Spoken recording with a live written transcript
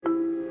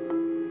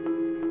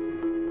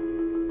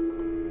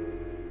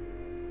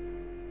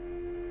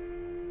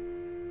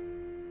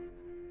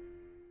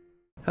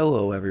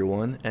Hello,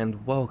 everyone,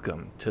 and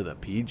welcome to the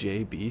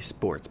PJB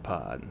Sports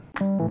Pod.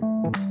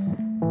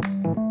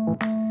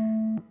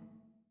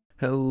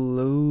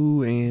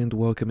 Hello, and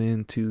welcome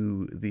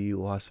into the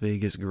Las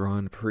Vegas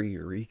Grand Prix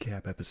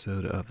recap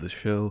episode of the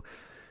show.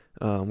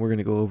 We're going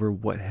to go over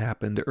what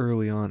happened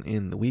early on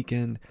in the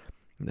weekend,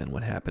 then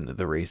what happened to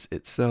the race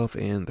itself,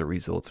 and the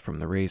results from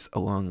the race,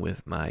 along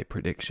with my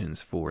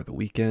predictions for the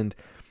weekend.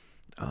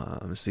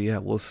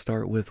 We'll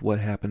start with what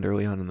happened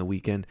early on in the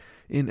weekend.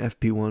 In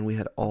FP1, we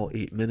had all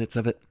 8 minutes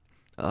of it.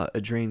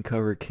 A drain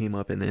cover came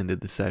up and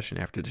ended the session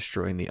after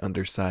destroying the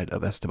underside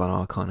of Esteban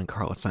Ocon and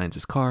Carlos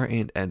Sainz's car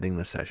and ending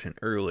the session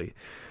early.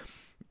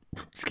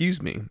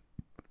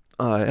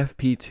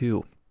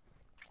 FP2.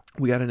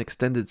 We got an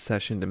extended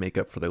session to make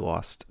up for the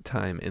lost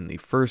time in the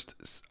first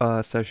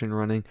session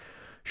running.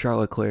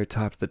 Charles Leclerc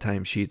topped the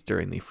timesheets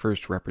during the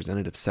first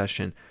representative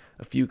session.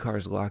 A few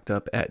cars locked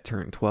up at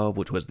turn 12,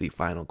 which was the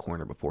final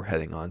corner before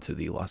heading on to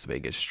the Las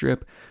Vegas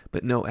Strip,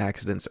 but no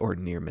accidents or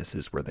near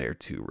misses were there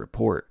to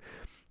report.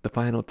 The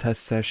final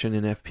test session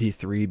in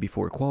FP3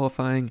 before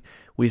qualifying,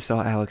 we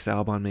saw Alex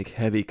Albon make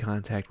heavy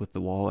contact with the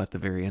wall at the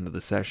very end of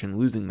the session,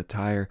 losing the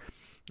tire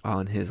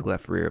on his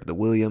left rear of the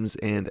Williams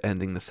and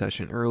ending the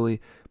session early,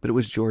 but it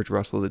was George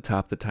Russell that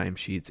topped the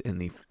timesheets in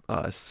the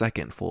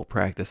second full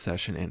practice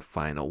session and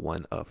final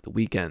one of the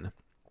weekend.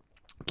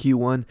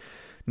 Q1,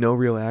 no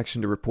real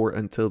action to report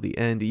until the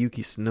end.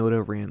 Yuki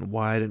Tsunoda ran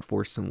wide and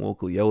forced some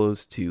local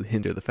yellows to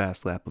hinder the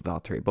fast lap of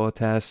Valtteri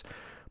Bottas,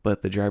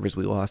 but the drivers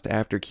we lost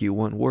after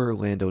Q1 were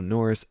Lando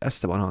Norris,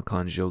 Esteban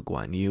Ocon, Zhou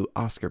Guanyu,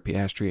 Oscar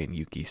Piastri, and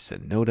Yuki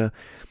Tsunoda.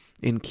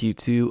 In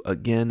Q2,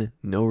 again,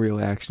 no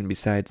real action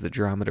besides the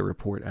drama to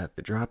report at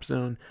the drop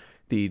zone.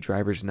 The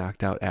drivers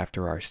knocked out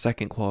after our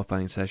second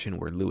qualifying session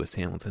were Lewis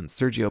Hamilton,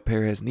 Sergio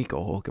Perez,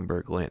 Nico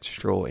Hulkenberg, Lance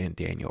Stroll, and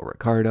Daniel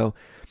Ricciardo.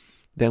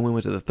 Then we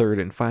went to the third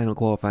and final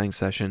qualifying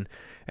session.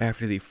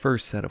 After the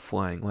first set of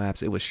flying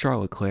laps, it was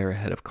Charles Leclerc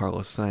ahead of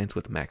Carlos Sainz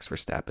with Max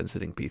Verstappen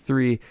sitting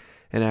P3,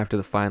 and after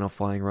the final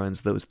flying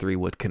runs, those three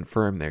would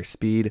confirm their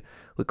speed.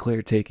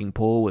 Leclerc taking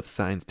pole with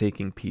Sainz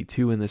taking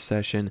P2 in this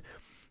session,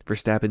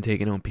 Verstappen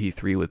taking home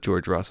P3 with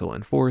George Russell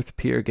in fourth,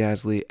 Pierre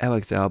Gasly,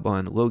 Alex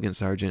Albon, Logan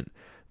Sargent,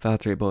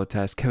 Valtteri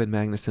Bottas, Kevin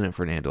Magnussen, and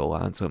Fernando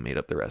Alonso made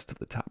up the rest of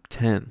the top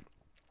 10.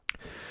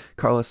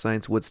 Carlos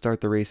Sainz would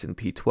start the race in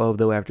P12,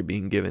 though, after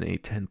being given a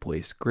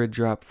 10-place grid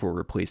drop for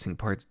replacing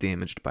parts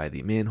damaged by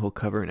the manhole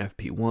cover in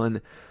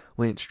FP1.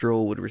 Lance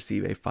Stroll would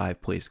receive a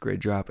 5-place grid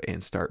drop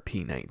and start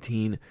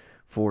P19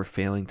 for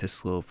failing to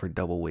slow for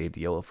double-waved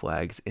yellow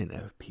flags in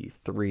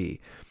FP3.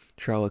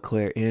 Charles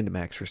Leclerc and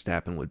Max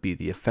Verstappen would be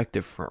the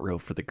effective front row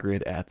for the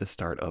grid at the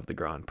start of the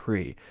Grand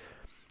Prix.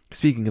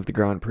 Speaking of the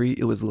Grand Prix,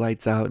 it was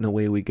lights out and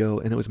away we go,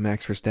 and it was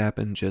Max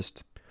Verstappen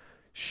just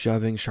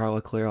shoving Charles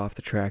Leclerc off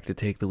the track to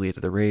take the lead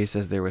of the race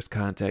as there was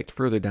contact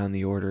further down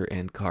the order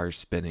and cars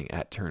spinning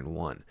at turn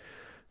 1.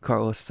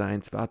 Carlos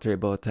Sainz, Valtteri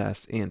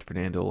Bottas, and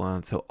Fernando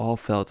Alonso all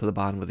fell to the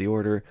bottom of the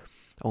order,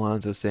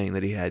 Alonso saying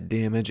that he had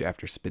damage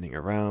after spinning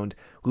around.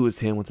 Lewis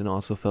Hamilton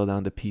also fell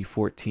down to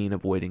P14,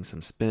 avoiding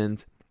some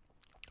spins.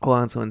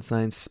 Alonso and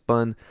Sainz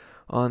spun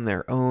on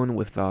their own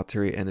with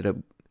Valtteri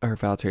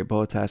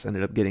Bottas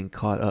ended up getting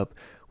caught up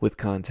with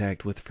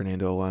contact with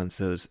Fernando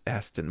Alonso's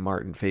Aston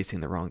Martin facing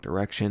the wrong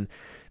direction.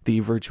 The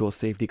virtual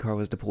safety car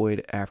was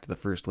deployed after the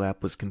first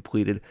lap was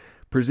completed,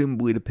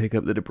 presumably to pick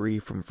up the debris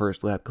from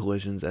first lap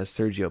collisions as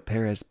Sergio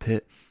Perez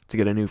pit to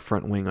get a new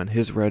front wing on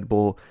his Red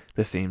Bull.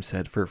 The same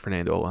said for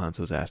Fernando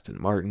Alonso's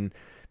Aston Martin.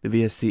 The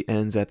VSC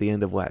ends at the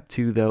end of lap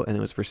 2 though, and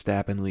it was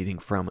Verstappen leading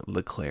from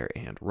Leclerc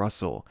and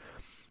Russell.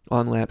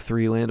 On lap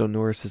 3, Lando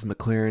Norris's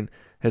McLaren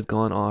has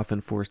gone off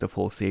and forced a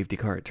full safety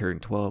car at turn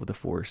 12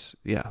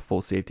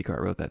 full safety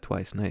car, I wrote that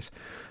twice, nice.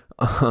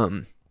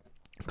 Carlos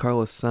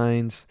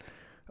Sainz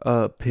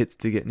pits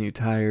to get new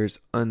tires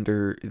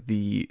under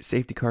the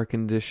safety car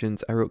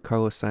conditions. I wrote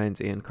Carlos Sainz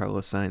and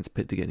Carlos Sainz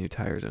pit to get new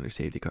tires under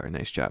safety car,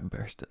 nice job,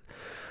 Barston.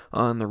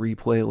 On the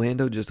replay,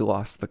 Lando just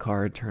lost the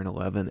car at turn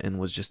 11 and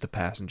was just a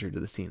passenger to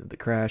the scene of the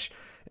crash,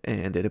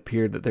 and it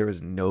appeared that there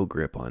was no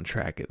grip on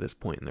track at this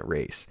point in the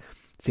race.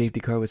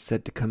 Safety car was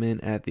set to come in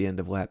at the end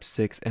of lap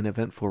 6, an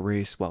eventful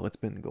race while it's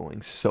been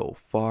going so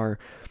far.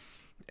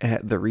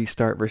 At the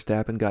restart,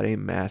 Verstappen got a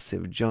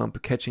massive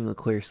jump, catching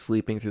Leclerc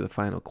sleeping through the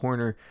final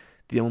corner.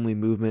 The only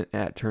movement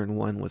at turn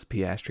 1 was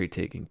Piastri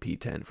taking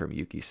P10 from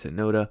Yuki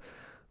Tsunoda.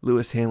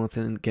 Lewis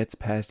Hamilton gets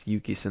past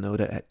Yuki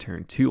Tsunoda at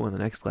turn 2 on the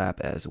next lap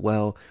as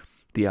well.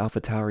 The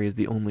AlphaTauri is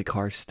the only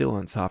car still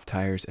on soft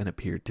tires and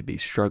appeared to be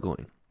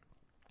struggling.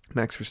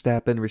 Max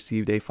Verstappen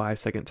received a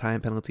 5-second time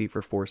penalty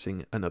for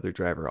forcing another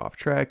driver off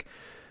track,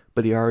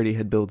 but he already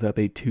had built up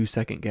a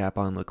 2-second gap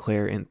on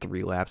Leclerc in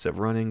 3 laps of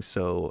running,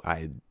 so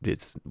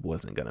it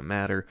wasn't going to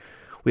matter.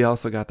 We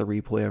also got the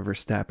replay of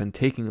Verstappen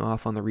taking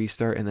off on the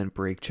restart and then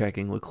brake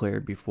checking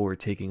Leclerc before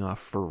taking off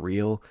for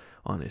real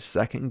on his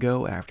second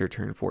go after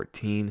turn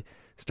 14,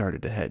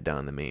 started to head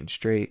down the main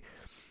straight.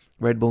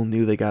 Red Bull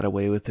knew they got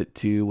away with it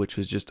too, which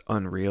was just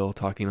unreal,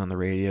 talking on the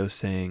radio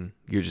saying,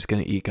 you're just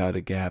going to eke out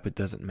a gap, it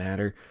doesn't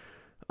matter.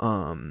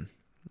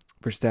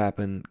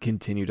 Verstappen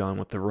continued on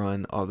with the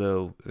run,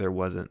 although there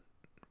wasn't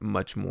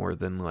much more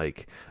than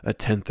like a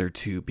tenth or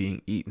two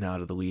being eaten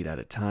out of the lead at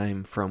a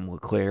time from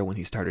Leclerc when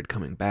he started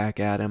coming back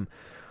at him.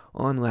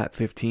 On lap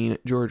 15,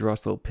 George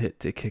Russell pit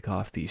to kick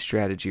off the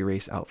strategy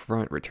race out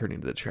front, returning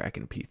to the track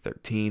in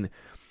P13.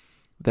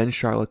 Then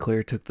Charles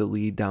Leclerc took the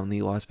lead down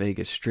the Las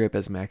Vegas Strip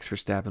as Max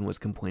Verstappen was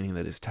complaining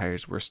that his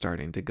tires were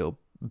starting to go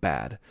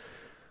bad.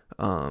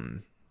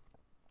 On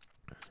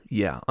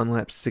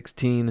lap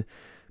 16,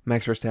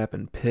 Max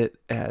Verstappen pit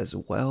as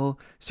well,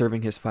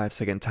 serving his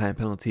 5-second time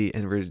penalty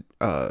and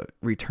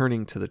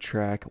returning to the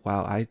track.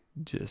 Wow, I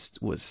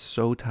just was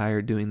so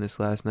tired doing this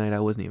last night. I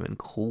wasn't even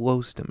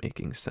close to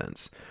making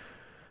sense.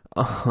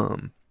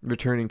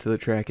 Returning to the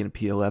track in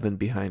P11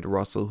 behind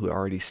Russell, who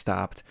already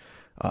stopped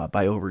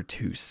by over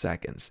 2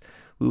 seconds.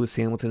 Lewis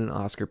Hamilton and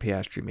Oscar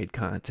Piastri made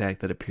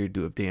contact that appeared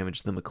to have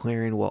damaged the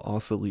McLaren, while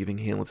also leaving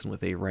Hamilton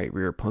with a right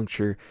rear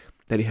puncture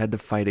that he had to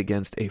fight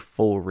against a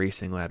full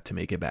racing lap to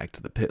make it back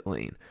to the pit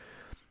lane.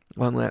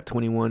 On lap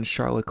 21,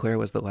 Charles Leclerc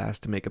was the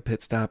last to make a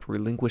pit stop,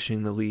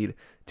 relinquishing the lead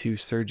to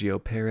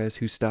Sergio Perez,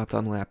 who stopped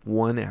on lap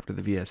 1 after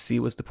the VSC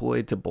was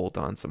deployed to bolt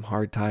on some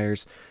hard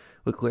tires.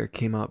 Leclerc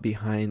came out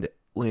behind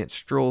Lance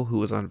Stroll, who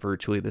was on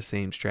virtually the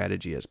same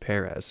strategy as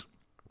Perez.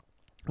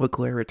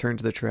 Leclerc returned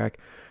to the track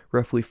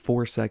roughly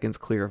 4 seconds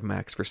clear of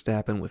Max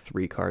Verstappen, with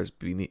 3 cars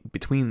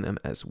between them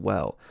as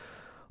well.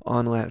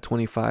 On lap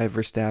 25,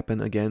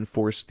 Verstappen again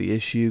forced the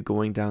issue,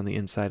 going down the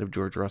inside of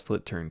George Russell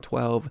at turn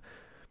 12.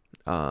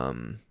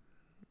 Headed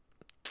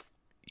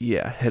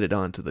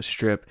on to the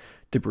strip.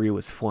 Debris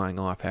was flying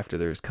off after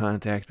there was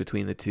contact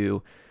between the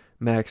two.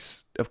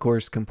 Max, of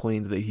course,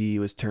 complained that he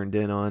was turned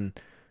in on.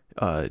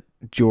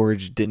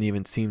 George didn't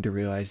even seem to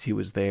realize he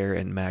was there,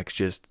 and Max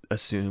just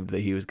assumed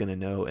that he was going to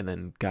know and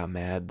then got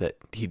mad that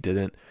he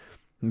didn't.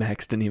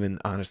 Max didn't even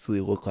honestly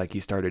look like he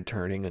started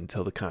turning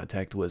until the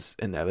contact was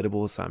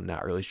inevitable, so I'm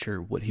not really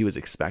sure what he was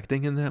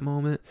expecting in that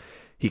moment.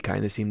 He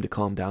kind of seemed to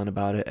calm down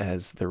about it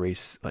as the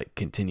race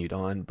continued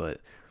on, but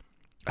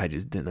I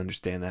just didn't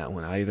understand that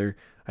one either.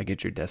 I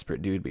get you're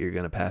desperate, dude, but you're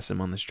going to pass him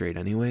on the straight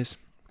anyways.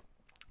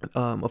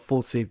 A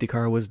full safety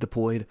car was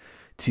deployed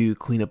to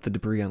clean up the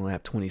debris on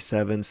lap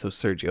 27, so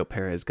Sergio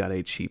Perez got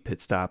a cheap pit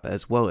stop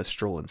as well as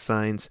Stroll and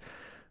Sainz.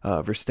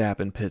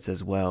 Verstappen pits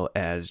as well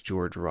as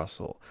George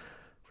Russell.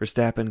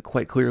 Verstappen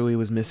quite clearly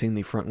was missing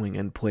the front wing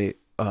end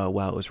plate,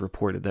 while it was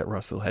reported that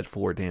Russell had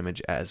floor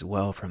damage as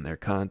well from their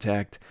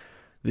contact.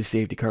 The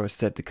safety car was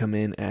set to come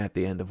in at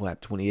the end of lap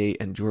 28,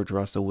 and George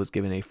Russell was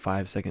given a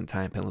 5-second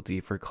time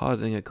penalty for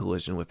causing a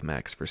collision with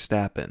Max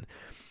Verstappen.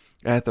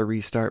 At the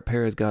restart,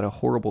 Perez got a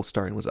horrible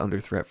start and was under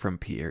threat from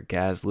Pierre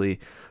Gasly.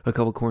 A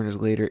couple corners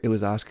later, it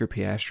was Oscar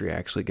Piastri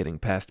actually getting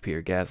past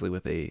Pierre Gasly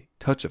with a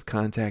touch of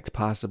contact,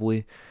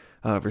 possibly.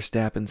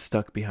 Verstappen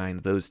stuck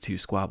behind those two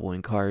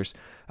squabbling cars.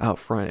 Out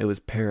front, it was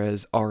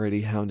Perez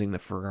already hounding the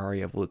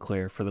Ferrari of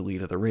Leclerc for the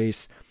lead of the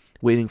race,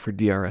 waiting for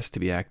DRS to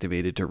be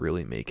activated to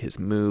really make his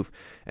move.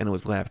 And it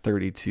was lap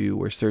 32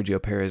 where Sergio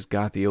Perez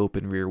got the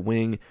open rear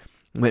wing,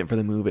 went for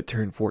the move at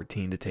turn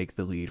 14 to take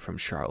the lead from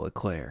Charles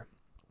Leclerc.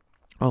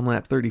 On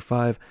lap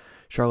 35,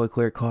 Charles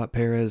Leclerc caught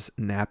Perez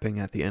napping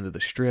at the end of the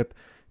strip,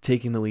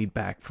 taking the lead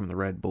back from the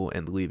Red Bull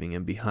and leaving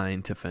him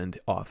behind to fend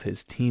off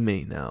his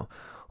teammate now.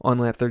 On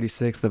lap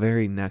 36, the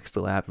very next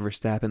lap,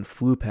 Verstappen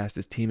flew past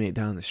his teammate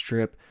down the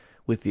strip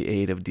with the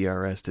aid of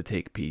DRS to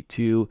take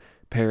P2,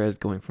 Perez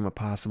going from a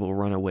possible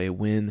runaway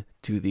win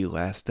to the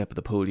last step of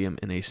the podium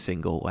in a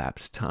single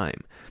lap's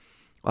time.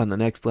 On the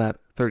next lap,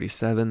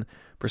 37,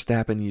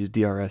 Verstappen used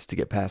DRS to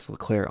get past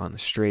Leclerc on the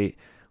straight.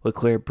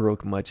 Leclerc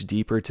broke much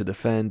deeper to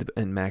defend,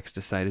 and Max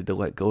decided to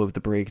let go of the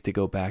brake to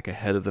go back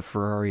ahead of the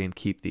Ferrari and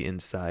keep the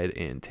inside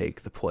and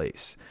take the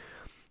place.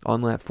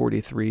 On lap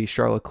 43,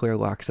 Charles Leclerc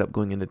locks up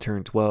going into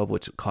turn 12,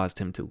 which caused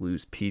him to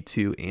lose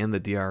P2 and the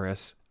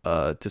DRS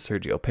to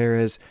Sergio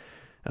Perez.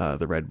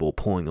 The Red Bull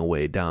pulling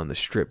away down the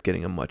strip,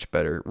 getting a much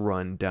better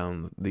run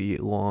down the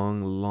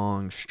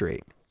long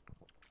straight.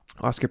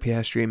 Oscar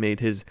Piastri made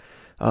his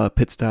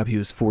pit stop he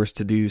was forced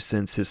to do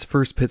since his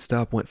first pit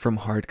stop went from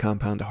hard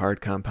compound to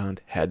hard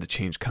compound, had to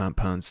change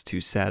compounds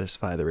to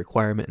satisfy the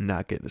requirement and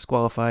not get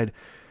disqualified.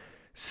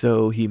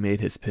 So he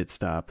made his pit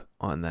stop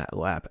on that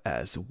lap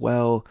as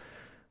well.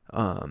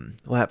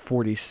 Lap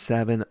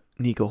 47,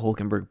 Nico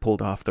Hülkenberg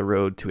pulled off the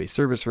road to a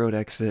service road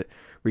exit,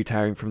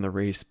 retiring from the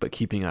race but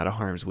keeping out of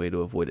harm's way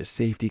to avoid a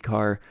safety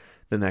car.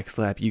 The next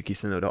lap, Yuki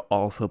Tsunoda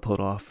also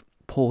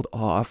pulled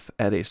off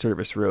at a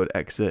service road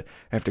exit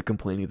after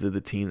complaining to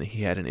the team that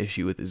he had an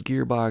issue with his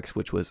gearbox,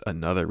 which was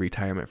another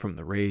retirement from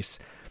the race.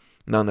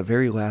 And on the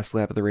very last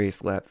lap of the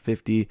race, lap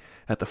 50,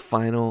 at the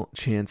final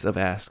chance of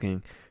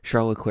asking,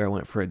 Charles Leclerc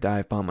went for a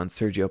dive bomb on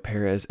Sergio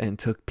Perez and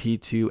took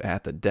P2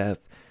 at the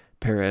death.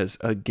 Perez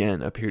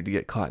again appeared to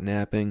get caught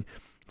napping.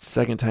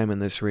 Second time in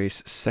this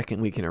race, second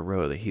week in a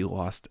row that he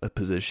lost a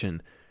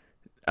position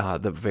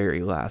the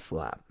very last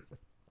lap.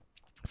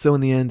 So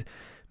in the end,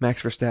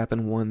 Max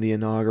Verstappen won the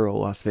inaugural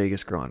Las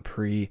Vegas Grand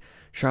Prix.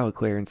 Charles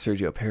Leclerc and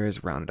Sergio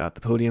Perez rounded out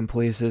the podium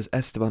places.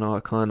 Esteban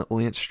Ocon,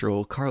 Lance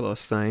Stroll,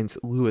 Carlos Sainz,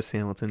 Lewis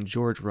Hamilton,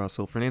 George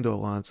Russell, Fernando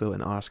Alonso,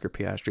 and Oscar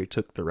Piastri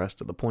took the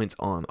rest of the points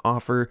on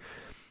offer.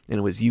 And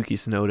it was Yuki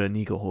Tsunoda,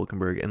 Nico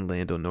Hülkenberg, and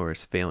Lando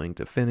Norris failing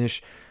to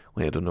finish.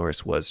 Lando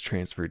Norris was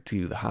transferred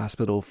to the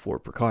hospital for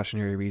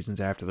precautionary reasons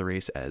after the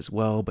race as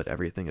well, but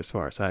everything as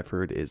far as I've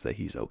heard is that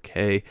he's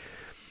okay.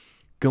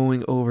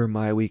 Going over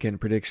my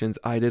weekend predictions,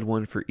 I did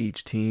one for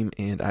each team,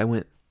 and I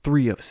went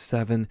 3 of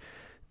 7.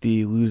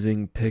 The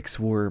losing picks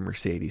were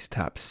Mercedes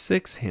top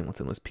 6,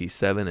 Hamilton was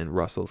P7, and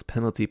Russell's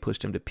penalty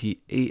pushed him to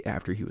P8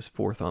 after he was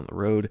 4th on the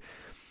road.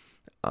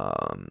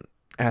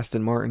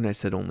 Aston Martin, I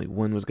said only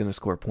one was going to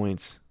score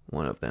points.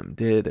 One of them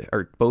did,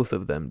 or both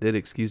of them did,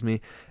 excuse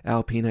me.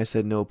 Alpine, I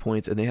said no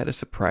points, and they had a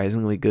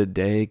surprisingly good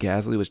day.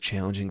 Gasly was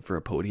challenging for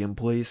a podium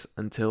place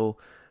until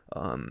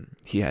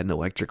he had an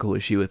electrical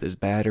issue with his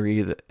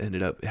battery that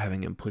ended up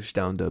having him pushed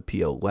down to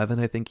P11,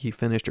 I think he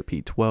finished, or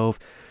P12.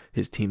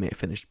 His teammate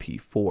finished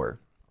P4.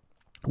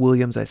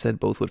 Williams, I said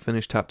both would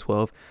finish top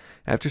 12.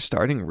 After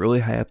starting really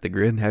high up the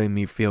grid and having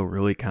me feel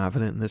really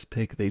confident in this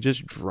pick, they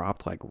just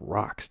dropped like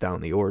rocks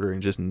down the order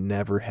and just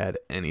never had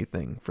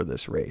anything for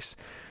this race.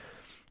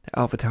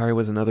 AlphaTauri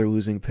was another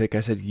losing pick. I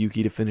said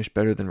Yuki to finish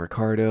better than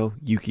Ricciardo.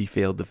 Yuki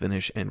failed to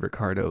finish, and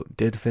Ricciardo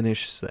did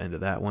finish, so the end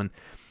of that one.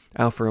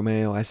 Alfa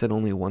Romeo, I said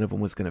only one of them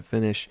was going to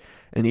finish,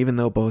 and even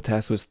though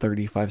Bottas was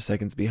 35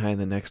 seconds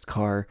behind the next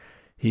car,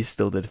 he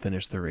still did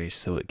finish the race,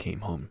 so it came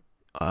home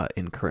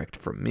incorrect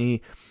from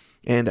me.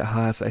 And at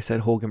Haas, I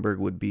said Hülkenberg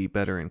would be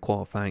better in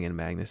qualifying and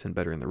Magnussen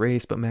better in the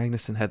race, but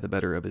Magnussen had the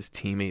better of his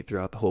teammate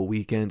throughout the whole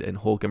weekend, and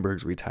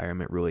Hülkenberg's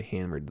retirement really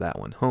hammered that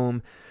one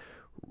home.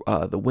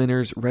 The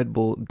winners, Red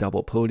Bull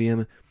double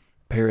podium.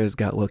 Perez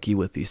got lucky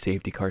with the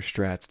safety car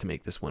strats to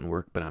make this one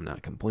work, but I'm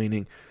not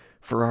complaining.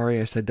 Ferrari,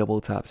 I said double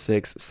top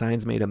 6.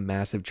 Sainz made a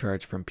massive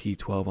charge from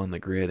P12 on the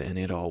grid, and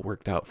it all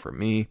worked out for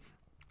me.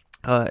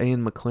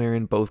 And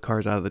McLaren, both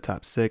cars out of the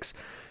top 6.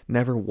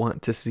 Never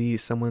want to see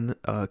someone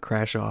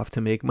crash off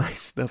to make my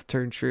stuff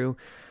turn true,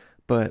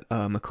 but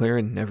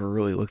McLaren never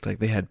really looked like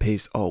they had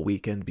pace all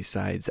weekend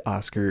besides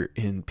Oscar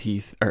in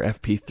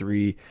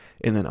FP3,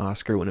 and then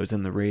Oscar when it was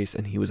in the race,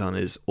 and he was on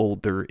his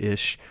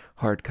older-ish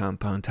hard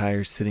compound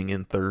tires sitting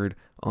in 3rd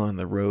on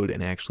the road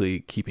and actually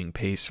keeping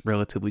pace,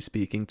 relatively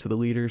speaking, to the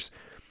leaders.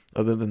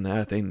 Other than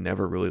that, they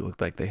never really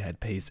looked like they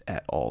had pace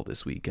at all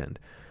this weekend.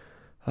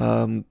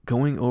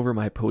 Going over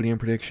my podium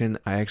prediction,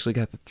 I actually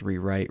got the 3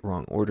 right,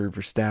 wrong order.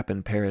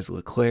 Verstappen, Perez,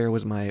 Leclerc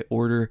was my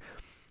order.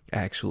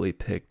 Actually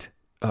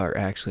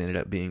ended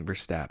up being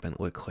Verstappen,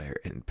 Leclerc,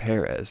 and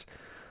Perez.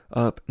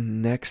 Up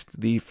next,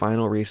 the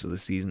final race of the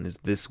season is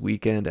this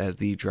weekend as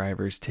the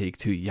drivers take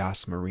to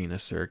Yas Marina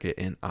Circuit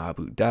in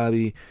Abu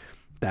Dhabi.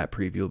 That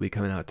preview will be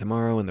coming out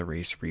tomorrow, and the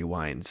race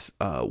rewinds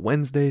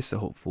Wednesday, so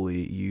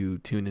hopefully you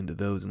tune into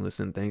those and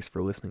listen. Thanks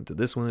for listening to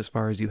this one as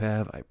far as you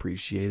have. I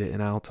appreciate it,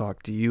 and I'll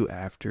talk to you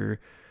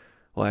after...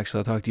 Well, actually,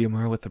 I'll talk to you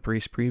tomorrow with the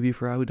Prix preview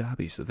for Abu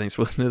Dhabi, so thanks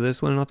for listening to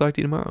this one, and I'll talk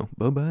to you tomorrow.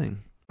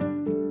 Bye-bye.